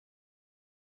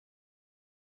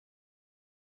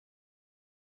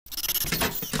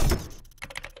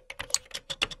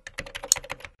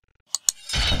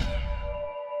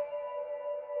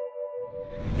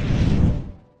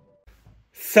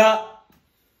Sup?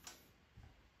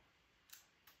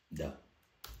 No.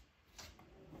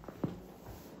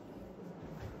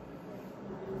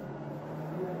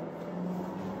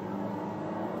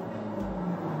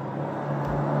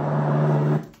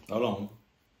 Hold on.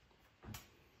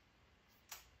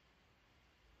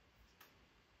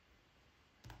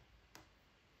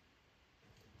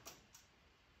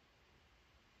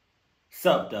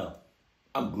 Sup though?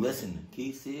 I'm glistening. Can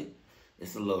you see it?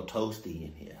 It's a little toasty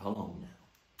in here. Hold on now.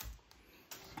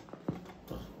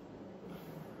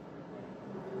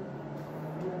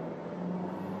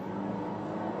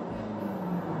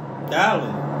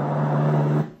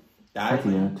 Darling.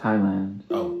 Pattaya, Thailand.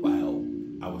 Oh,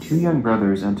 wow. Two young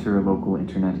brothers enter a local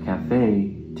internet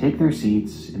cafe, take their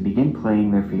seats, and begin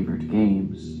playing their favorite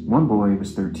games. One boy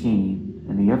was 13,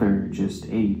 and the other just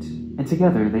 8. And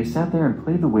together, they sat there and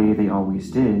played the way they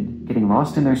always did, getting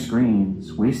lost in their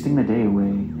screens, wasting the day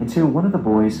away, until one of the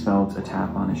boys felt a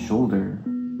tap on his shoulder.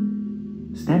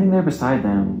 Standing there beside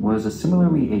them was a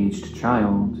similarly aged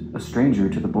child, a stranger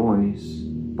to the boys,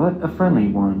 but a friendly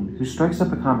one who strikes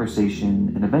up a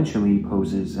conversation and eventually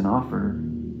poses an offer.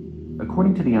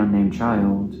 According to the unnamed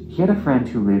child, he had a friend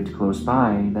who lived close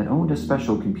by that owned a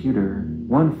special computer,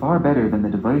 one far better than the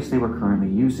device they were currently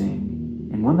using,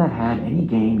 and one that had any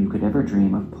game you could ever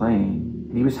dream of playing.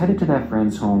 And he was headed to that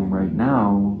friend's home right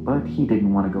now, but he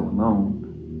didn't want to go alone.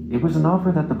 It was an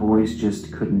offer that the boys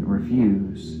just couldn't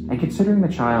refuse, and considering the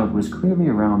child was clearly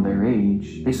around their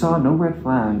age, they saw no red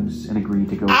flags and agreed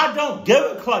to go. I don't give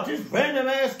a clutch, this random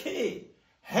ass kid.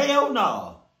 Hell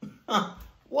no.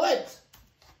 What?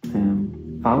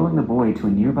 Him, following the boy to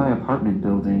a nearby apartment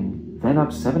building, then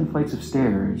up 7 flights of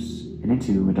stairs and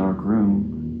into a dark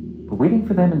room. But waiting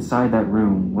for them inside that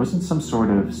room wasn't some sort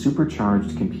of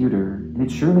supercharged computer, and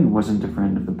it surely wasn't a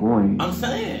friend of the boy. I'm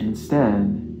saying.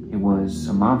 Instead, it was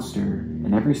a monster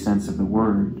in every sense of the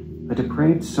word. A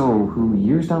depraved soul who,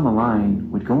 years down the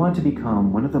line, would go on to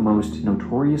become one of the most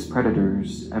notorious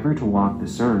predators ever to walk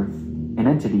this earth. An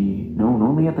entity known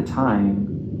only at the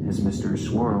time as Mr.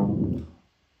 Swirl.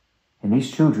 And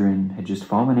these children had just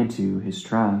fallen into his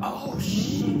trap. Oh,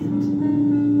 shit.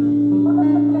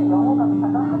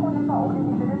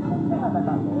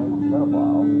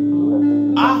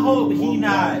 I hope he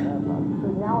not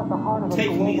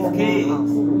taking these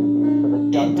kids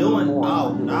and doing,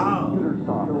 oh, no.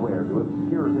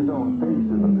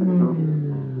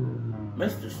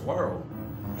 Mr. Swirl,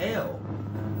 hell.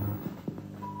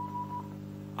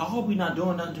 I hope we're not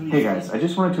doing nothing to these Hey guys, I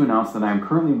just wanted to announce that I am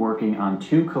currently working on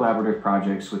 2 collaborative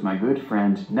projects with my good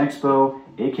friend Nexpo,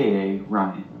 aka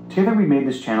Ryan. Together we made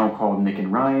this channel called Nick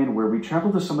and Ryan, where we travel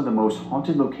to some of the most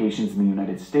haunted locations in the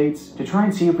United States to try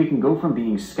and see if we can go from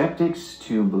being skeptics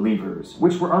to believers,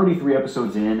 which we're already 3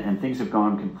 episodes in and things have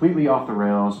gone completely off the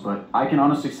rails, but I can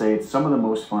honestly say it's some of the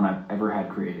most fun I've ever had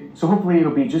creating. So hopefully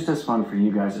it'll be just as fun for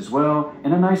you guys as well,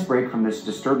 and a nice break from this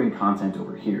disturbing content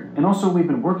over here. And also we've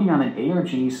been working on an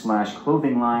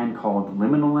ARG/clothing line called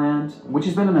Liminal Land, which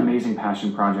has been an amazing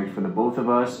passion project for the both of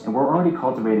us, and we're already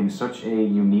cultivating such a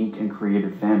unique and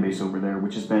creative fan base over there,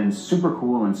 which has been super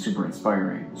cool and super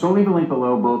inspiring. So I'll leave a link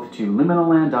below both to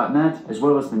liminalland.net as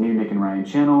well as the new Nick and Ryan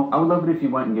channel. I would love it if you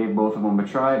went and gave both of them a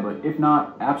try, but if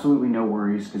not, absolutely no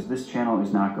worries, because this channel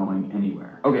is not going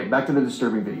anywhere. Okay, back to the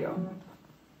disturbing video.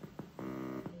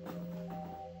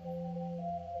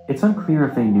 It's unclear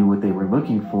if they knew what they were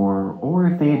looking for, or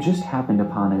if they had just happened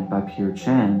upon it by pure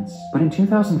chance. But in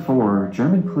 2004,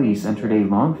 German police entered a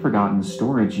long-forgotten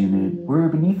storage unit where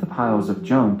beneath the piles of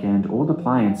junk and old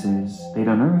appliances, they'd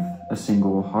unearthed a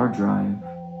single hard drive.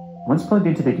 Once plugged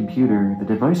into the computer, the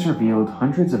device revealed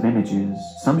hundreds of images,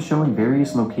 some showing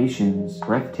various locations,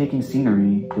 breathtaking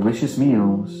scenery, delicious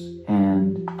meals,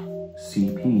 and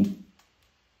CP.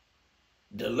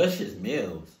 Delicious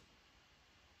meals.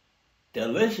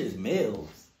 Delicious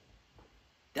meals.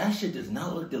 That shit does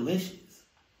not look delicious.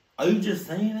 Are you just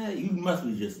saying that? You must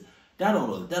be just, that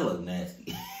look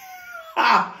nasty.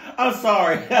 I'm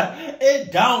sorry.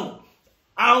 It don't.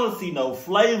 I don't see no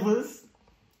flavors.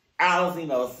 I don't see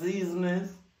no seasonings.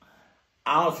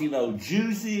 I don't see no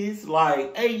juices.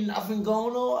 Like, ain't nothing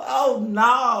going on. Oh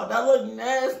no, that look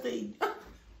nasty.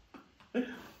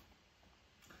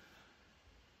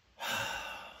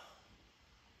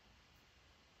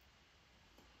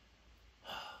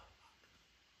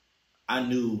 I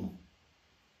knew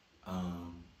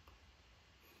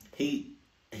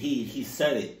he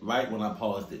said it right when I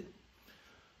paused it.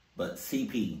 But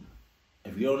CP,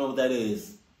 if you don't know what that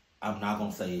is, I'm not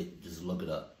gonna say it, just look it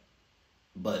up.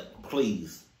 But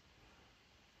please,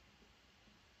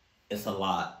 it's a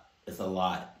lot. It's a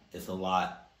lot. It's a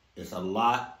lot. It's a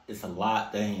lot. It's a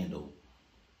lot to handle.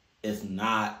 It's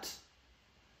not.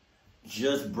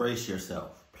 Just brace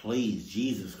yourself. Please,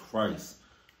 Jesus Christ.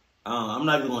 I'm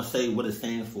not even going to say what it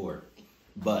stands for.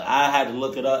 But I had to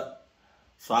look it up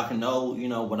so I can know,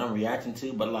 what I'm reacting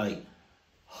to. But, like,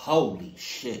 holy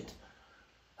shit.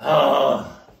 All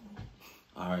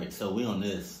right, so we on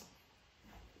this.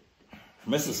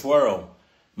 Mr. Swirl.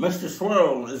 Mr.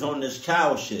 Swirl is on this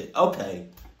child shit. Okay,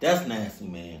 that's nasty,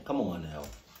 man. Come on now.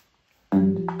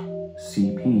 And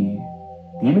CP.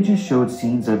 The images showed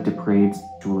scenes of depraved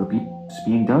sexual abuse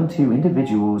being done to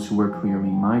individuals who were clearly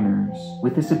minors,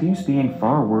 with this abuse being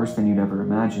far worse than you'd ever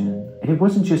imagine. And it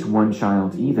wasn't just one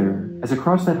child either, as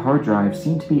across that hard drive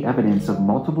seemed to be evidence of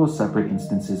multiple separate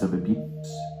instances of abuse,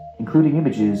 including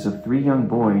images of 3 young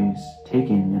boys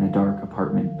taken in a dark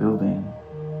apartment building.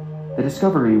 The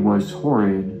discovery was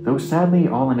horrid, though sadly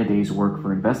all in a day's work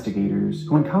for investigators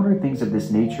who encountered things of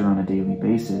this nature on a daily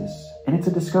basis, and it's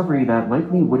a discovery that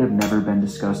likely would have never been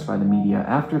discussed by the media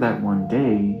after that one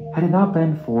day had it not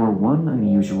been for one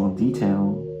unusual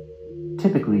detail.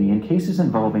 Typically, in cases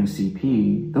involving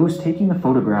CP, those taking the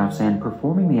photographs and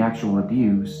performing the actual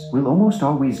abuse will almost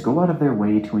always go out of their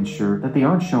way to ensure that they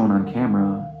aren't shown on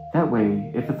camera. That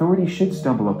way, if authorities should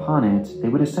stumble upon it, they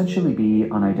would essentially be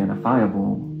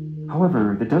unidentifiable.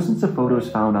 However, the dozens of photos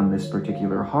found on this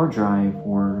particular hard drive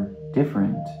were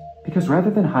different, because rather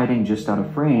than hiding just out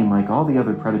of frame like all the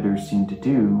other predators seemed to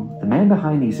do, the man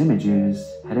behind these images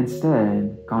had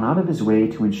instead gone out of his way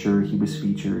to ensure he was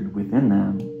featured within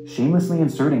them, shamelessly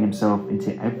inserting himself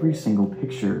into every single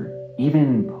picture,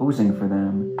 even posing for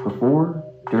them, before,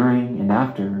 during, and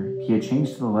after he had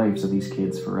changed the lives of these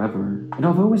kids forever. And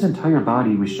although his entire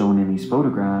body was shown in these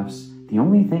photographs, the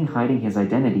only thing hiding his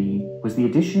identity was the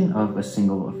addition of a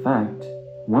single effect,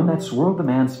 one that swirled the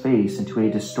man's face into a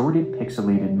distorted,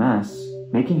 pixelated mess,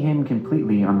 making him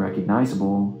completely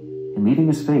unrecognizable, and leaving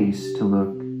his face to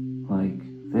look like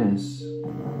this.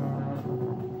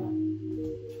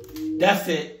 That's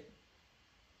it.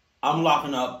 I'm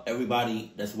locking up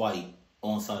everybody that's white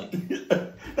on site.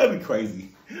 That'd be crazy.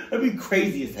 That'd be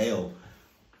crazy as hell.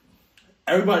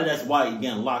 Everybody that's white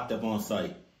getting locked up on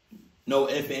site. No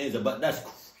ifs, ands, or buts. That's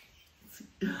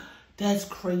crazy. That's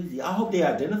crazy. I hope they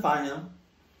identify him.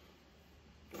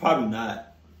 Probably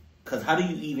not. Because how do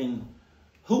you even...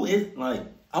 Who is... Like,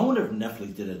 I wonder if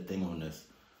Netflix did a thing on this.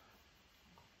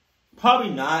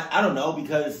 Probably not. I don't know.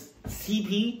 Because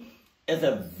CP is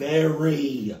a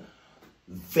very,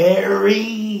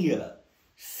 very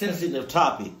sensitive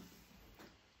topic.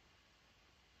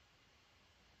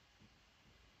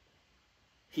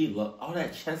 He looked... All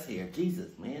that chest hair.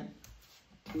 Jesus, man.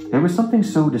 There was something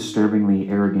so disturbingly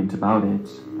arrogant about it.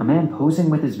 A man posing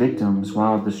with his victims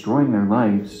while destroying their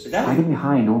lives, hiding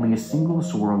behind only a single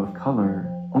swirl of color,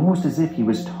 almost as if he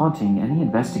was taunting any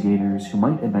investigators who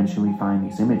might eventually find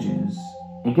these images.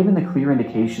 And given the clear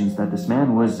indications that this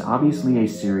man was obviously a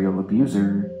serial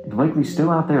abuser, and likely still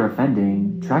out there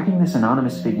offending, tracking this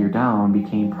anonymous figure down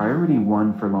became priority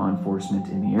 1 for law enforcement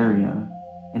in the area.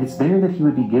 And it's there that he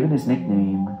would be given his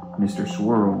nickname, Mr.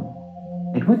 Swirl.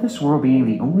 And with the Swirl being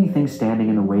the only thing standing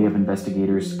in the way of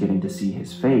investigators getting to see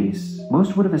his face,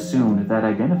 most would have assumed that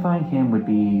identifying him would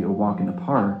be a walk in the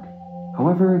park.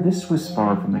 However, this was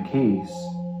far from the case.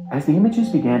 As the images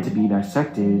began to be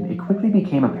dissected, it quickly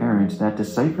became apparent that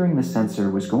deciphering the sensor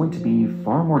was going to be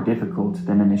far more difficult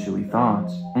than initially thought,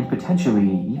 and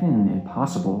potentially even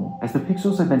impossible, as the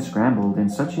pixels had been scrambled in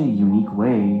such a unique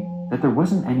way that there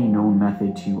wasn't any known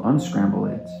method to unscramble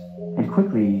it. And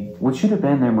quickly, what should have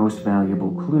been their most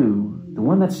valuable clue, the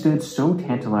one that stood so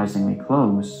tantalizingly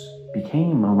close,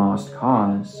 became a lost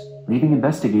cause, leaving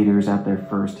investigators at their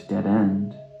first dead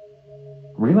end.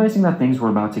 Realizing that things were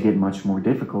about to get much more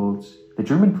difficult, the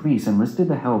German police enlisted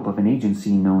the help of an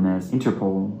agency known as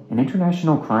Interpol, an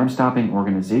international crime-stopping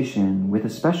organization with a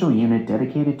special unit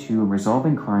dedicated to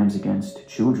resolving crimes against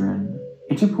children.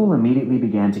 Interpol immediately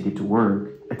began to get to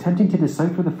work, attempting to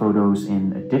decipher the photos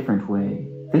in a different way,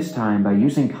 this time by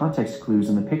using context clues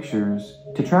in the pictures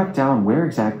to track down where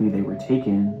exactly they were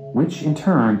taken, which in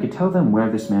turn could tell them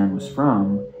where this man was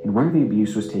from and where the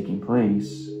abuse was taking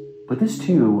place. But this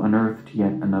too unearthed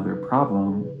yet another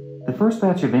problem. The first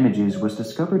batch of images was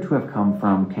discovered to have come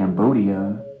from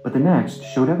Cambodia, but the next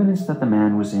showed evidence that the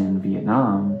man was in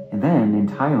Vietnam, and then in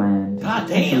Thailand,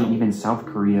 and even South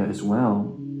Korea as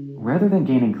well. Rather than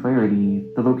gaining clarity,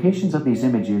 the locations of these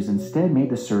images instead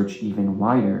made the search even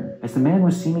wider, as the man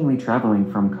was seemingly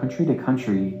traveling from country to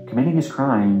country, committing his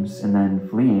crimes and then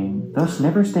fleeing, thus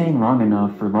never staying long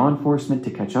enough for law enforcement to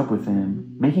catch up with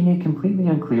him, making it completely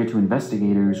unclear to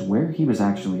investigators where he was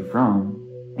actually from.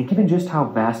 And given just how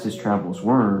vast his travels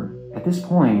were, At this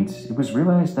point, it was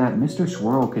realized that Mr.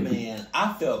 Swirl could be... Man,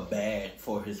 I felt bad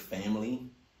for his family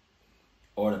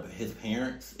or his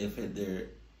parents if his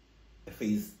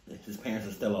parents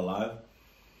are still alive,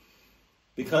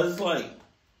 because it's like,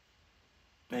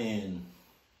 man,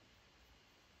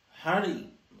 how do you,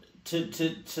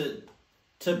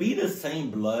 to be the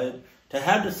same blood, to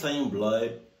have the same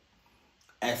blood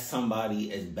as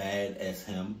somebody as bad as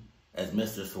him, as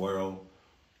Mr. Swirl,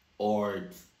 or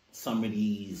some of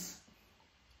these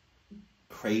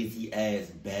crazy ass,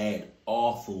 bad,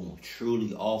 awful,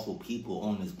 truly awful people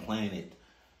on this planet,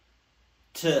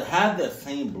 to have the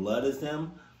same blood as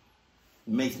them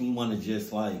makes me want to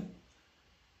just like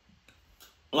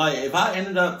if I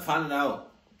ended up finding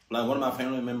out like one of my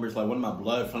family members, like one of my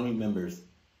blood family members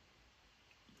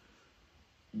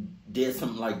did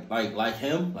something like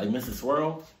him, like Mr.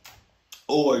 Swirl,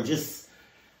 or just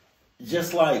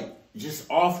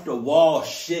off the wall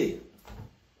shit,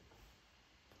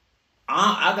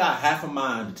 I got half a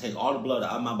mind to take all the blood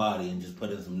out of my body and just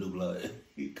put in some new blood.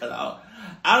 Because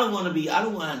I don't want to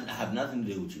have nothing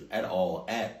to do with you at all.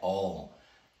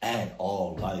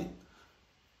 Like,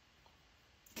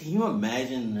 can you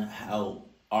imagine how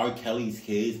R. Kelly's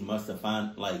kids must have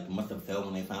felt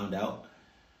when they found out?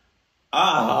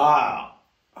 Oh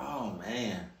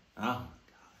man. Oh God.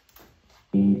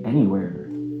 Anywhere.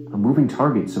 A moving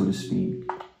target, so to speak.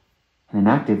 And an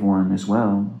active one as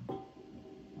well.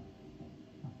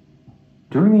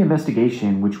 During the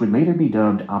investigation, which would later be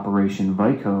dubbed Operation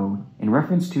Vico, in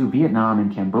reference to Vietnam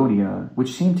and Cambodia,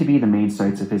 which seemed to be the main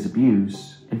sites of his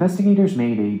abuse, investigators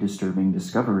made a disturbing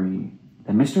discovery: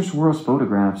 that Mr. Swirl's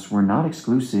photographs were not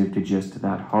exclusive to just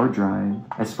that hard drive,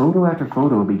 as photo after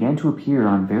photo began to appear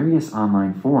on various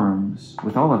online forums,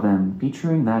 with all of them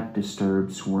featuring that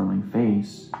disturbed, swirling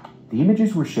face. The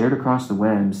images were shared across the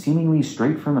web seemingly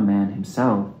straight from the man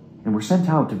himself, and were sent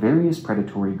out to various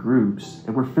predatory groups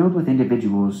that were filled with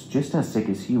individuals just as sick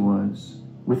as he was.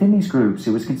 Within these groups,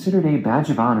 it was considered a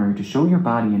badge of honor to show your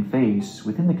body and face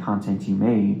within the content you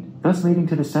made, thus leading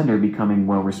to the sender becoming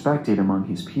well respected among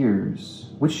his peers,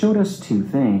 which showed us two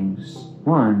things.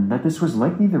 One, that this was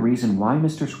likely the reason why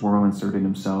Mr. Swirl inserted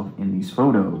himself in these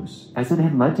photos, as it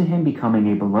had led to him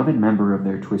becoming a beloved member of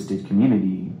their twisted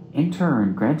community, in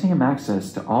turn granting him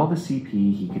access to all the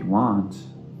CP he could want.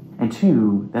 And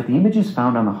two, that the images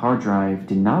found on the hard drive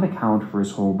did not account for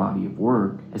his whole body of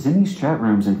work, as in these chat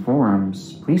rooms and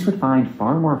forums, police would find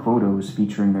far more photos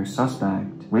featuring their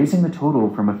suspect, raising the total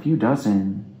from a few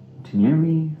dozen to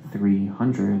nearly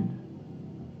 300.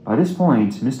 By this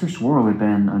point, Mr. Swirl had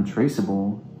been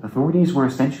untraceable. Authorities were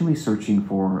essentially searching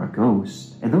for a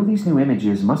ghost, and though these new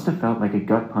images must have felt like a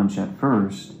gut punch at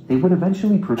first, they would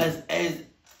eventually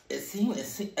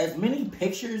as many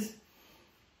pictures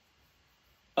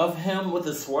of him with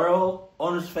a swirl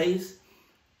on his face,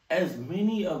 as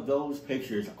many of those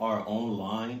pictures are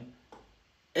online,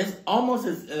 it's almost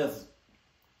as if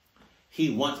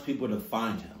he wants people to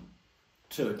find him,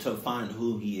 to find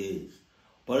who he is.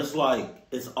 But it's like,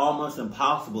 it's almost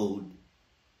impossible,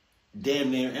 damn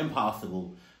near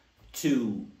impossible,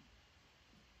 to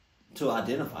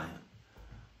identify him.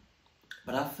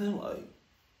 But I feel like,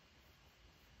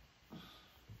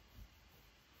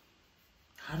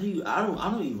 I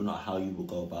don't even know how you would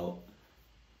go about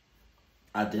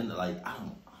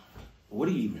where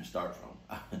do you even start from?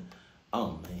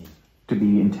 Oh man. To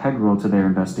be integral to their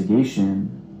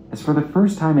investigation, as for the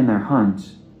first time in their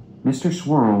hunt, Mr.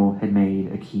 Swirl had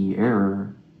made a key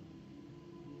error.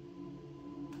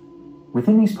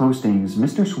 Within these postings,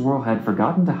 Mr. Swirl had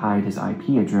forgotten to hide his IP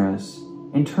address,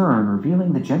 in turn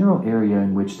revealing the general area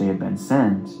in which they had been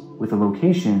sent, with the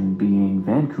location being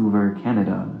Vancouver,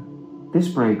 Canada. This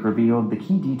break revealed the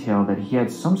key detail that he had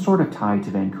some sort of tie to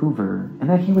Vancouver, and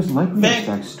that he was likely a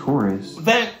sex tourist.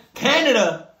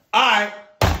 Canada? Alright,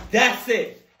 that's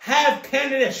it. Have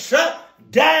Canada shut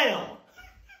down.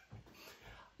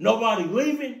 Nobody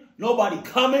leaving, nobody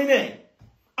coming in.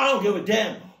 I don't give a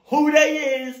damn who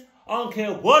they is. I don't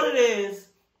care what it is.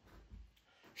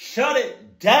 Shut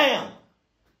it down.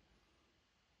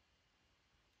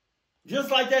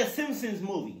 Just like that Simpsons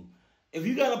movie. If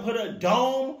you gotta put a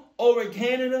dome over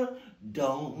Canada,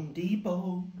 Dome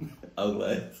Depot,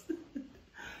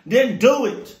 then do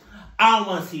it. I don't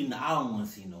want to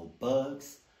see no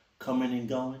bugs coming and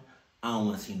going. I don't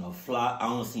want to see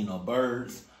no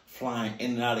birds flying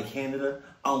in and out of Canada.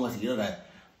 I don't want to see none of that.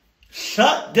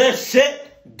 Shut this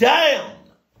shit down.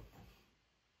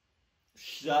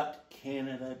 Shut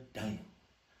Canada down.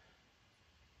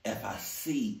 If I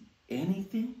see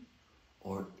anything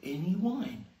or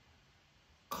anyone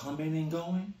coming and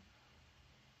going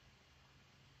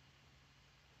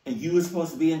and you were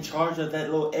supposed to be in charge of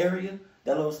that little area,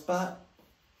 that little spot,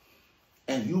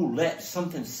 and you let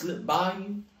something slip by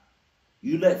you,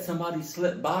 you let somebody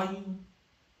slip by you,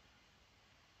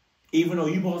 even though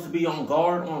you're supposed to be on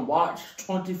guard, on watch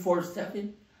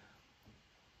 24/7,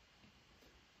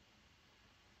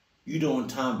 you doing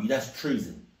time, that's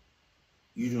treason.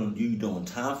 You doing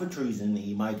time for treason, and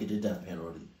you might get the death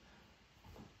penalty.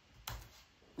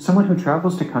 Someone who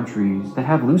travels to countries that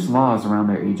have loose laws around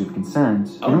their age of consent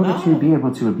in order to be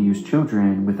able to abuse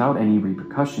children without any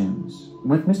repercussions.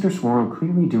 With Mr. Swirl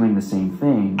clearly doing the same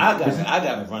thing. I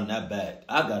gotta run that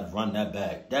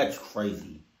back. That's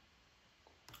crazy.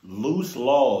 Loose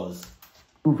laws.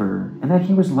 And that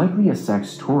he was likely a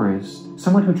sex tourist,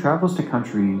 someone who travels to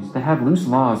countries that have loose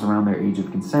laws around their age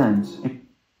of consent.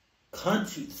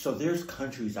 So there's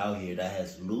countries out here that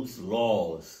has loose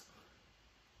laws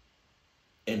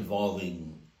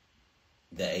involving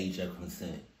the age of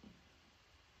consent.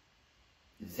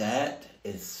 That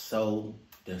is so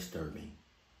disturbing.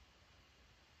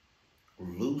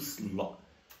 Loose law.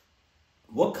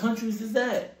 What countries is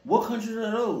that? What countries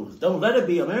are those? Don't let it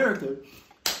be America.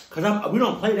 Because we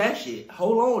don't play that shit.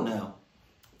 Hold on now.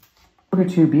 In order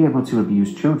to be able to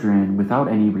abuse children without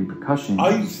any repercussions.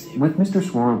 Are you serious? With Mr.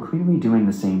 Swirl clearly doing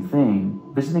the same thing,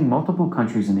 visiting multiple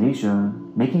countries in Asia,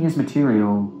 making his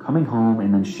material, coming home,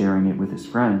 and then sharing it with his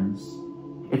friends.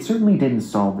 It certainly didn't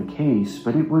solve the case,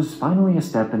 but it was finally a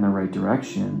step in the right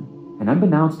direction. And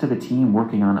unbeknownst to the team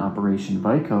working on Operation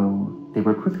Vico, they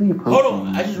were quickly approaching... Hold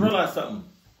on, I just realized something.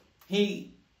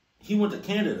 He went to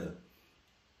Canada.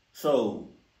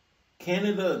 So,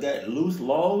 Canada got loose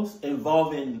laws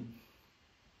involving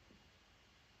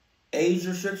age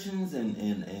restrictions and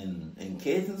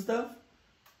kids and stuff.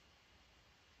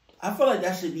 I feel like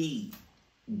that should be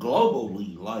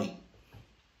globally, like,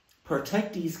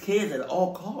 protect these kids at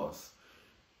all costs.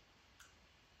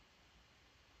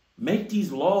 Make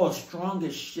these laws strong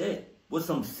as shit with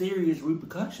some serious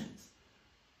repercussions.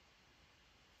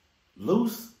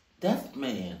 Loose, death,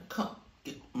 man.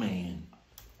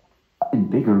 And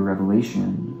bigger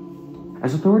revelation.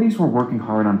 As authorities were working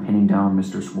hard on pinning down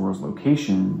Mr. Swirl's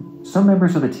location, some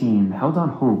members of the team held on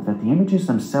hope that the images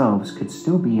themselves could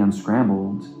still be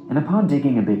unscrambled, and upon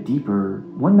digging a bit deeper,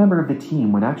 one member of the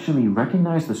team would actually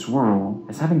recognize the swirl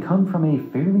as having come from a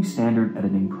fairly standard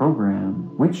editing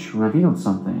program, which revealed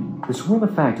something. The swirl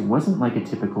effect wasn't like a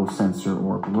typical sensor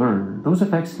or blur. Those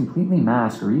effects completely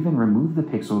mask or even remove the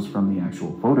pixels from the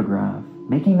actual photograph,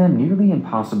 making them nearly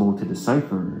impossible to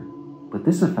decipher. But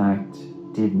this effect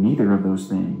did neither of those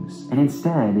things, and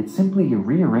instead it simply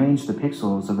rearranged the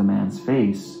pixels of the man's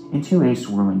face into a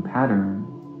swirling pattern,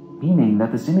 meaning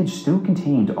that this image still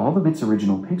contained all of its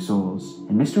original pixels,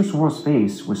 and Mr. Swirl's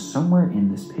face was somewhere in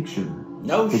this picture.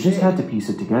 They just had to piece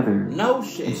it together. No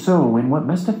shit. And so, in what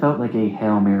must have felt like a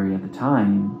Hail Mary at the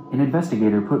time, an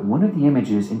investigator put one of the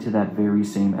images into that very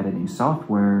same editing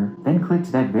software, then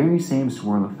clicked that very same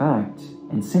swirl effect,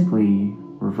 and simply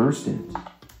reversed it.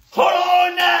 Hold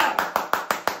on now!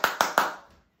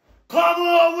 Come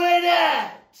on with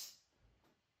it!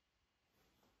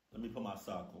 Let me put my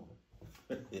sock on.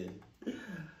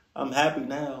 I'm happy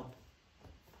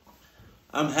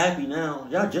now.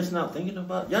 Y'all just not thinking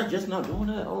about it? Y'all just not doing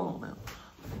that? Hold on now.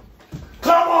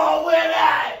 Come on with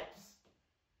it!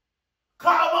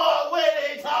 Come on with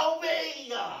it,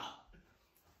 homie!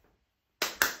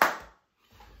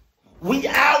 We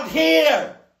out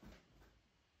here!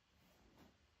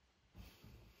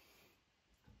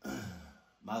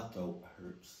 My throat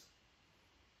hurts.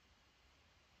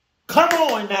 Come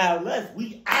on now,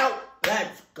 we out.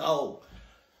 Let's go.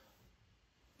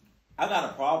 I got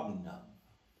a problem now.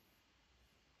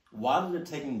 Why did it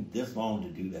take me this long to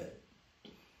do that?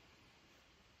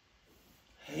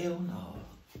 Hell no.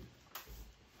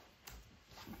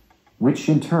 Which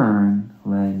in turn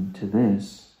led to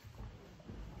this.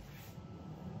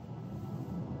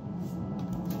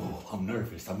 Oh, I'm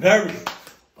nervous. I'm nervous.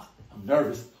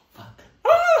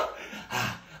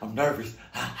 I'm nervous.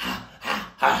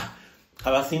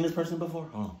 Have I seen this person before?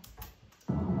 Hold on.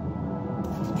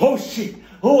 Oh shit.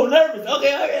 Oh, I'm nervous.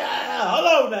 Okay.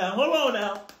 Hold on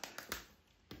now.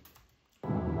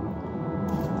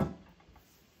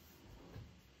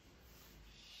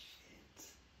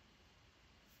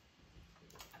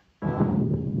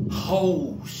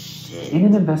 Oh shit. In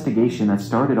an investigation that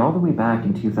started all the way back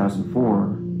in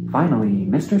 2004, finally,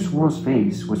 Mr. Swirl's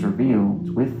face was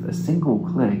revealed with a single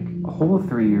click a whole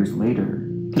 3 years later,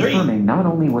 confirming not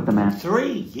only what the man...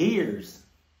 3 years?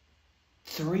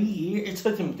 3 years? It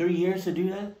took him 3 years to do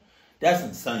that? That's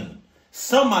insane.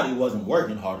 Somebody wasn't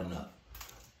working hard enough.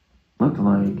 looked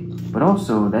like, but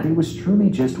also that it was truly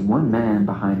just one man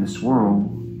behind the swirl.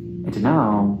 And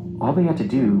now, all they had to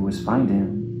do was find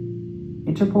him.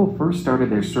 Interpol first started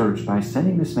their search by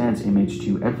sending this man's image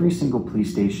to every single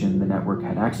police station the network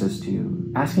had access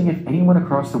to, asking if anyone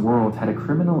across the world had a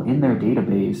criminal in their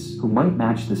database who might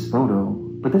match this photo,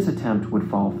 but this attempt would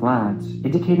fall flat,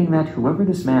 indicating that whoever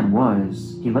this man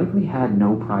was, he likely had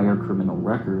no prior criminal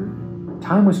record.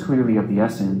 Time was clearly of the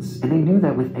essence, and they knew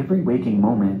that with every waking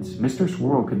moment, Mr.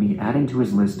 Swirl could be adding to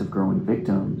his list of growing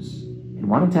victims. And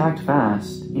wanting to act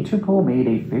fast, Interpol made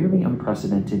a fairly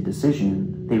unprecedented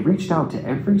decision. They reached out to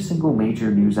every single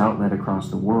major news outlet across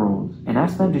the world and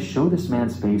asked them to show this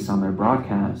man's face on their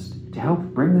broadcast to help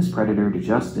bring this predator to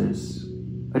justice.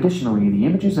 Additionally, the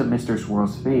images of Mr.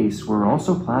 Swirl's face were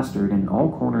also plastered in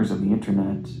all corners of the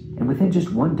internet, and within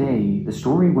just one day, the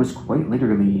story was quite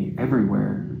literally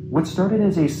everywhere. What started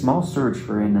as a small search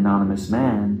for an anonymous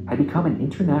man had become an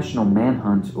international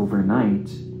manhunt overnight,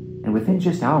 and within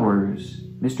just hours,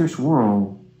 Mr.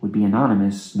 Swirl would be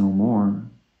anonymous no more.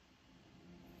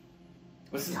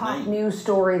 Top news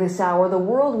story this hour. The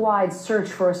worldwide search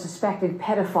for a suspected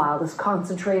pedophile is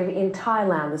concentrated in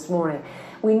Thailand this morning.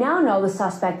 We now know the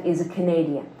suspect is a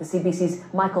Canadian. The CBC's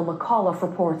Michael McAuliffe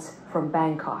reports from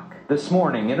Bangkok. This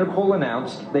morning, Interpol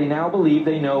announced they now believe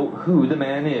they know who the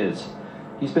man is.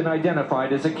 He's been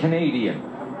identified as a Canadian,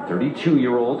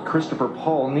 32-year-old Christopher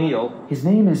Paul Neal. His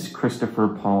name is Christopher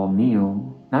Paul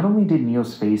Neal. Not only did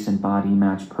Neal's face and body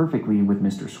match perfectly with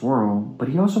Mr. Swirl, but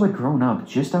he also had grown up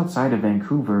just outside of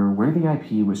Vancouver where the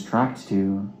IP was tracked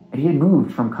to. And he had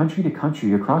moved from country to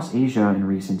country across Asia in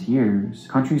recent years,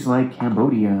 countries like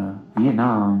Cambodia,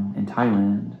 Vietnam, and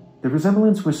Thailand. The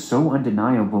resemblance was so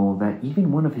undeniable that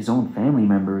even one of his own family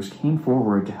members came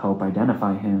forward to help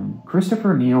identify him.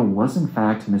 Christopher Neal was in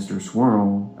fact Mr.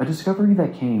 Swirl, a discovery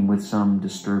that came with some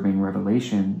disturbing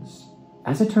revelations.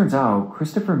 As it turns out,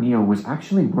 Christopher Neal was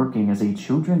actually working as a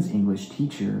children's English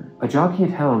teacher, a job he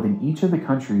had held in each of the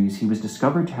countries he was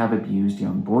discovered to have abused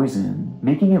young boys in,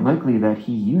 making it likely that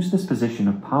he used this position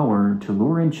of power to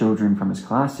lure in children from his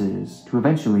classes to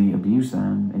eventually abuse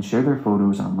them and share their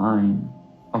photos online.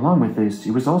 Along with this,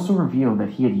 it was also revealed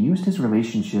that he had used his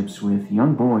relationships with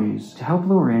young boys to help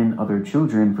lure in other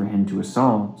children for him to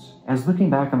assault. As looking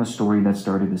back on the story that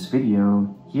started this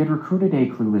video, he had recruited a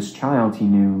clueless child he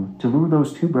knew to lure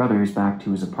those two brothers back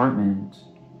to his apartment.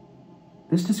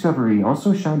 This discovery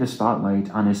also shined a spotlight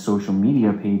on his social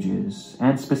media pages,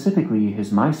 and specifically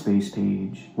his MySpace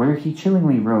page, where he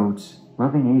chillingly wrote,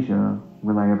 "Loving Asia,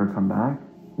 will I ever come back?"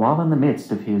 while in the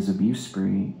midst of his abuse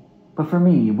spree. But for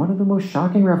me, one of the most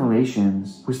shocking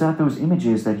revelations was that those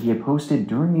images that he had posted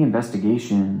during the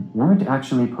investigation weren't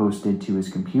actually posted to his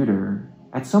computer.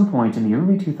 At some point in the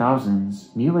early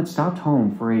 2000s, Neal had stopped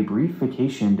home for a brief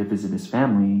vacation to visit his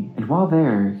family, and while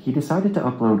there, he decided to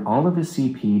upload all of his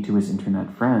CP to his internet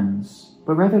friends.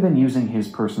 But rather than using his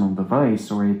personal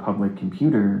device or a public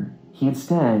computer, he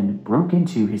instead broke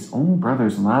into his own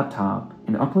brother's laptop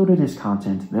and uploaded his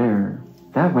content there.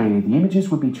 That way, the images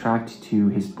would be tracked to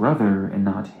his brother and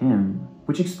not him,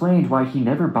 which explained why he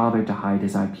never bothered to hide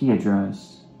his IP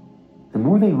address. The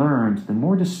more they learned, the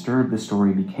more disturbed the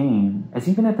story became, as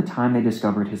even at the time they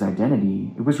discovered his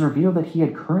identity, it was revealed that he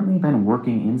had currently been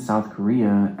working in South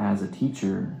Korea as a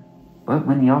teacher. But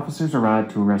when the officers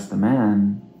arrived to arrest the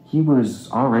man, he was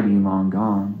already long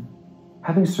gone.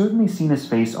 Having certainly seen his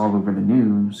face all over the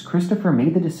news, Christopher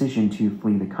made the decision to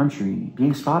flee the country,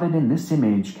 being spotted in this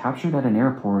image captured at an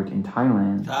airport in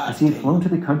Thailand, as he had flown to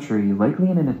the country likely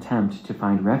in an attempt to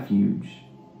find refuge.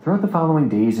 Throughout the following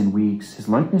days and weeks, his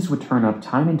likeness would turn up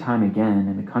time and time again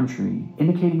in the country,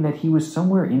 indicating that he was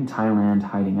somewhere in Thailand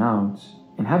hiding out.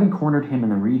 And having cornered him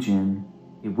in the region,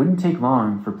 it wouldn't take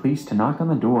long for police to knock on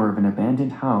the door of an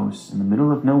abandoned house in the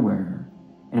middle of nowhere,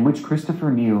 in which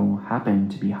Christopher Neal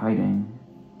happened to be hiding,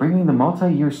 bringing the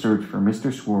multi-year search for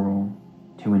Mr. Swirl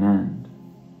to an end.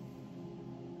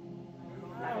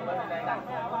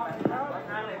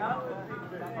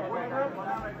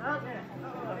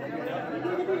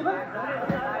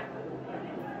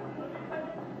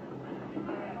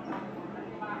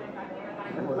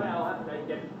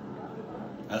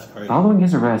 That's crazy. Following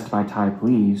his arrest by Thai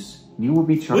police, Neal will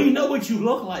be charged. We know what you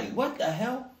look like. What the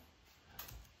hell?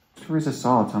 For his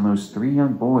assault on those 3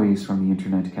 young boys from the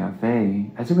internet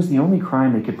cafe, as it was the only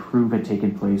crime they could prove had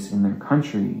taken place in their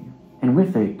country, and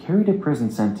with it carried a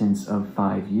prison sentence of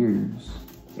 5 years.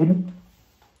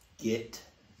 Get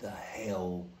the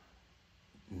hell.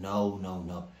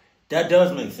 No. That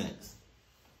does make sense.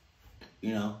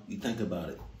 You know, you think about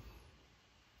it.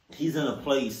 He's in a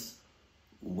place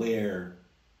where,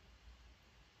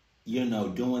 you know,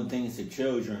 doing things to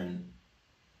children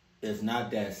it's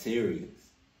not that serious.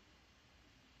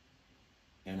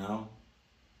 You know?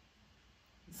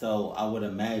 So I would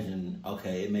imagine,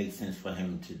 okay, it makes sense for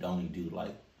him to only do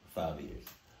like 5 years.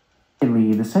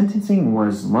 The sentencing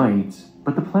was light,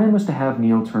 but the plan was to have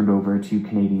Neil turned over to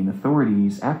Canadian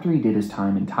authorities after he did his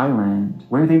time in Thailand,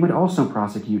 where they would also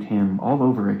prosecute him all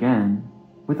over again,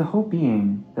 with the hope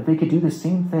being that they could do the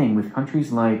same thing with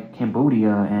countries like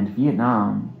Cambodia and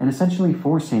Vietnam, and essentially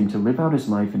force him to live out his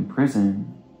life in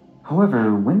prison.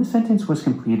 However, when the sentence was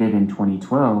completed in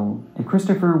 2012, and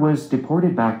Christopher was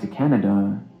deported back to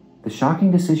Canada, the shocking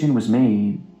decision was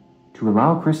made to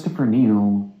allow Christopher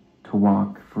Neil to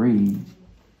walk free.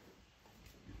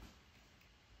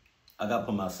 I gotta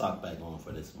put my sock back on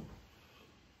for this one.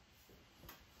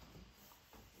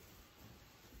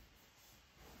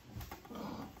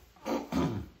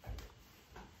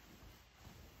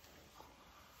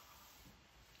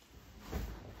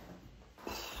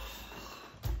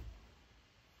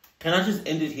 Can I just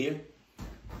end it here?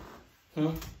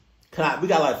 Can I? We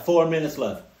got like 4 minutes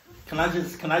left. Can I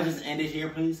just end it here,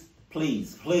 please?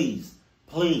 Please, please,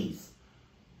 please.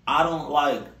 I don't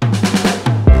like.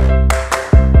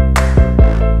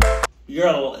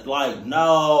 You're like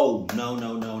no.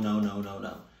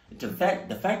 The fact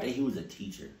that he was a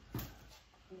teacher.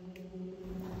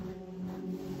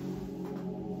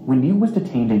 When Neil was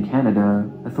detained in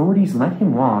Canada, authorities let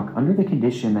him walk under the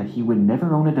condition that he would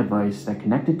never own a device that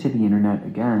connected to the internet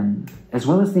again, as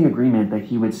well as the agreement that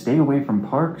he would stay away from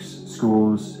parks,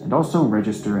 schools, and also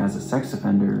register as a sex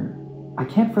offender. I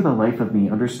can't for the life of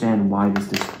me understand why this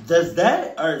does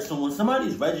that, or so when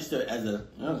somebody's registered as a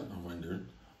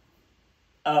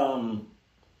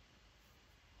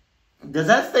does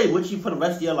that stay with you for the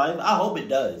rest of your life? I hope it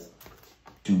does.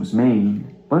 Was made,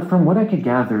 but from what I could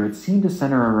gather, it seemed to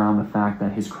center around the fact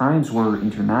that his crimes were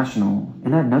international,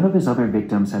 and that none of his other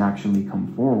victims had actually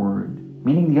come forward,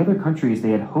 meaning the other countries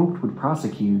they had hoped would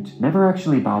prosecute never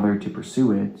actually bothered to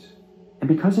pursue it. And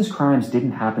because his crimes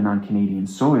didn't happen on Canadian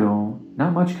soil,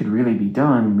 not much could really be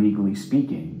done, legally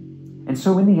speaking. And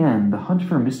so in the end, the hunt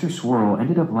for Mr. Swirl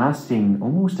ended up lasting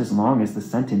almost as long as the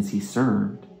sentence he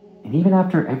served. And even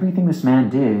after everything this man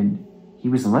did, he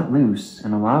was let loose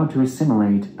and allowed to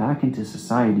assimilate back into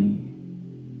society.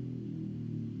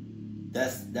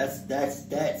 But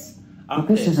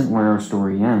this isn't where our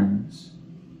story ends.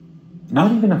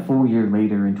 Not even a full year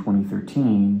later in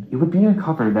 2013, it would be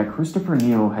uncovered that Christopher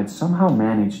Neil had somehow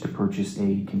managed to purchase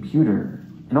a computer,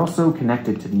 and also connect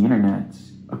it to the internet,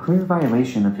 a clear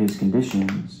violation of his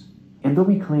conditions. And though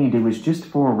he claimed it was just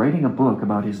for writing a book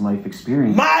about his life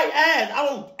experience... My ass!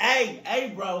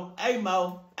 Hey, bro. Hey,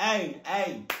 Mo. Hey,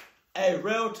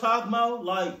 real talk, Mo.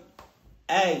 Like,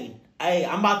 hey,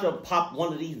 I'm about to pop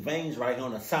one of these veins right here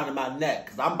on the side of my neck.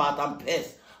 Because I'm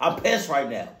pissed. I'm pissed right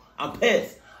now. I'm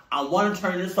pissed. I want to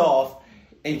turn this off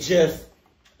and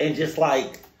just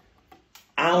like,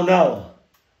 I don't know.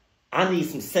 I need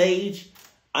some sage.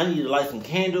 I need to light some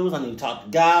candles. I need to talk to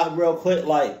God real quick.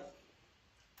 Like,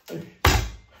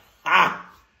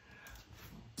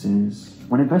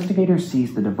 When investigators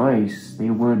seized the device, they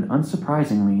would,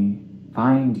 unsurprisingly,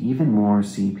 find even more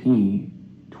CP,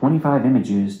 25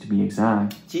 images to be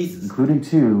exact, Jesus. Including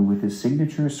 2 with his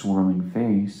signature swirling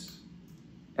face.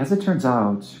 As it turns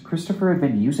out, Christopher had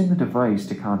been using the device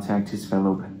to contact his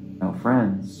fellow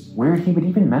friends, where he would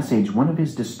even message one of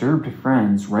his disturbed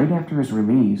friends right after his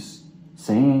release,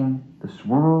 saying, "The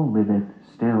swirl liveth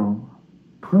still,"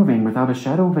 proving without a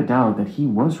shadow of a doubt that he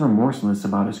was remorseless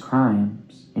about his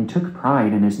crimes, and took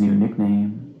pride in his new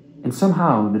nickname. And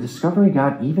somehow, the discovery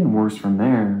got even worse from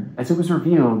there, as it was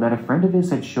revealed that a friend of his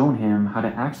had shown him how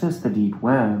to access the deep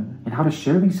web, and how to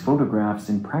share these photographs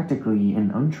in practically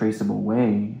an untraceable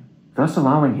way, thus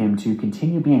allowing him to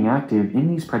continue being active in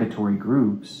these predatory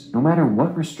groups, no matter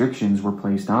what restrictions were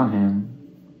placed on him.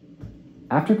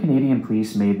 After Canadian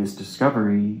police made this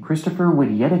discovery, Christopher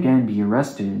would yet again be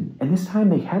arrested, and this time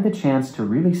they had the chance to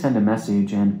really send a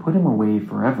message and put him away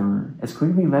forever, as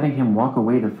clearly letting him walk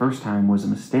away the first time was a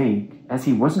mistake, as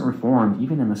he wasn't reformed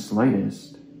even in the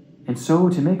slightest. And so,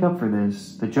 to make up for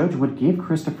this, the judge would give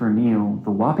Christopher Neil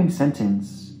the whopping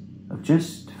sentence of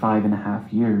just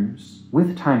 5.5 years,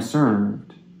 with time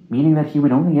served, meaning that he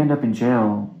would only end up in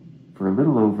jail for a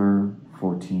little over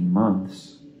 14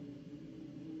 months.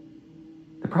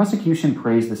 The prosecution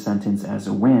praised the sentence as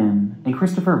a win, and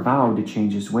Christopher vowed to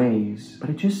change his ways, but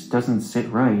it just doesn't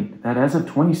sit right that as of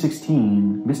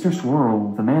 2016, Mr.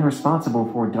 Swirl, the man responsible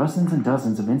for dozens and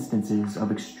dozens of instances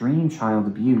of extreme child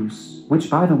abuse,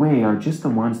 which by the way are just the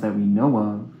ones that we know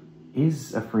of,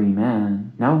 is a free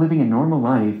man, now living a normal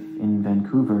life in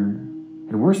Vancouver.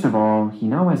 And worst of all, he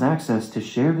now has access to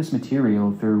share this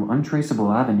material through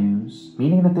untraceable avenues,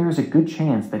 meaning that there is a good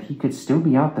chance that he could still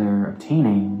be out there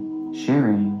obtaining,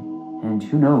 sharing, and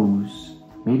who knows,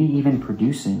 maybe even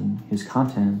producing his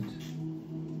content.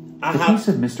 The case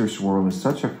of Mr. Swirl is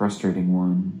such a frustrating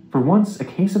one. For once, a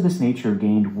case of this nature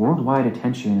gained worldwide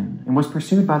attention and was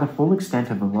pursued by the full extent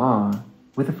of the law,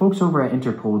 with the folks over at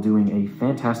Interpol doing a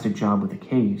fantastic job with the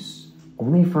case,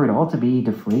 only for it all to be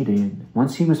deflated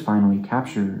once he was finally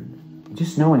captured.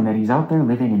 Just knowing that he's out there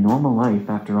living a normal life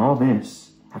after all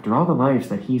this, after all the lives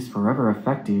that he's forever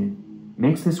affected,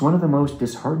 makes this one of the most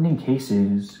disheartening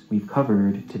cases we've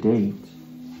covered to date.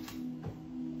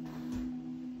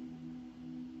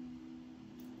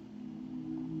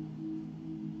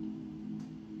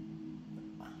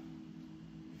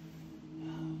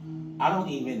 I don't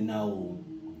even know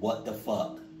what the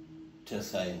fuck to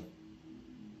say.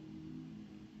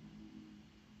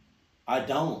 I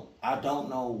don't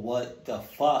know what the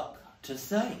fuck to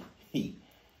say.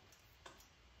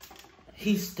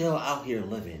 He's still out here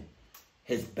living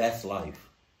his best life.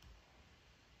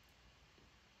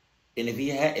 And if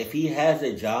he has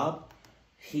a job,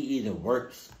 he either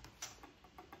works.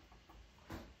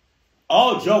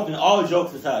 All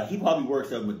jokes aside, he probably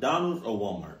works at McDonald's or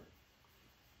Walmart.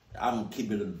 I'm gonna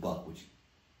keep it in the buck with you.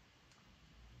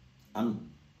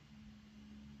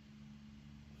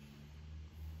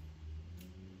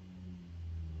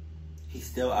 He's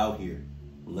still out here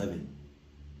living.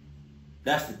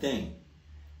 That's the thing.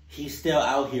 He's still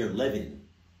out here living.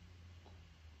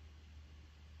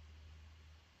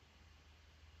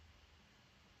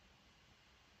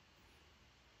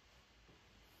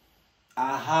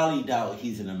 I highly doubt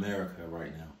he's in America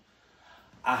right now.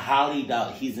 I highly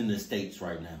doubt he's in the States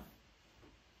right now.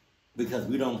 Because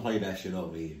we don't play that shit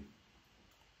over here.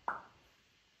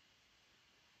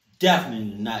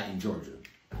 Definitely not in Georgia.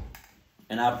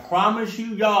 And I promise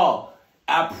you, y'all,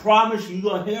 you're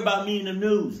going to hear about me in the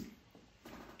news.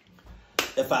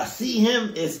 If I see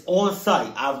him, it's on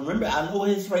sight. I know what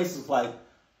his face is like.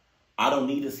 I don't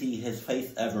need to see his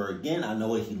face ever again. I know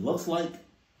what he looks like.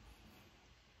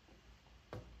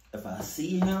 If I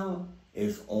see him,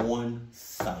 it's on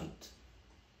sight.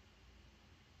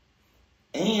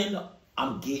 And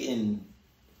I'm getting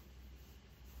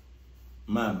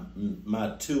my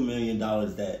 $2 million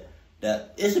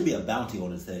that it should be a bounty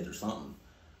on his head or something.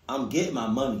 I'm getting my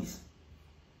monies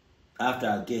after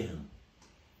I get him.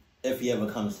 If he ever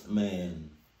comes,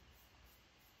 man.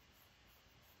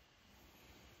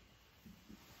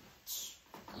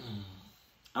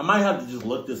 I might have to just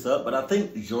look this up, but I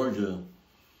think Georgia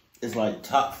is like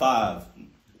top 5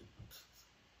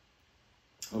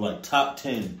 or like top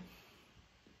 10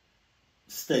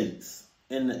 states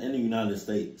in the United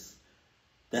States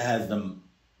that has the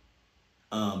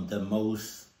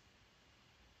most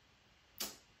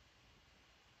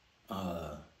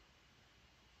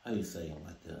how you say it,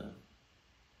 like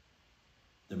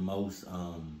the most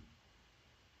I'm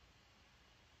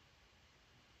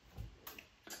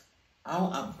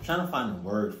trying to find a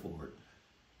word for it.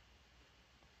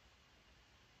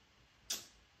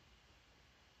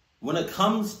 When it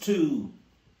comes to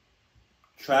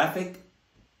traffic,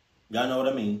 y'all know what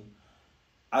I mean.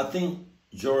 I think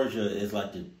Georgia is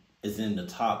is in the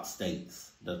top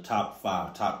states, the top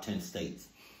 5, top 10 states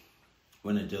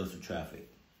when it deals with traffic.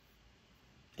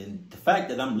 And the fact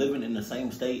that I'm living in the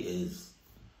same state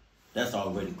that's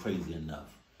already crazy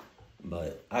enough.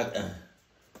 But I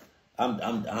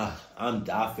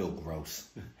feel gross.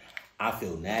 I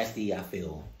feel nasty. I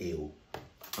feel ill.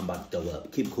 I'm about to throw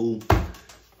up. Keep cool.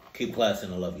 Keep classy,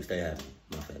 and I love you. Stay happy,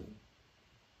 my family.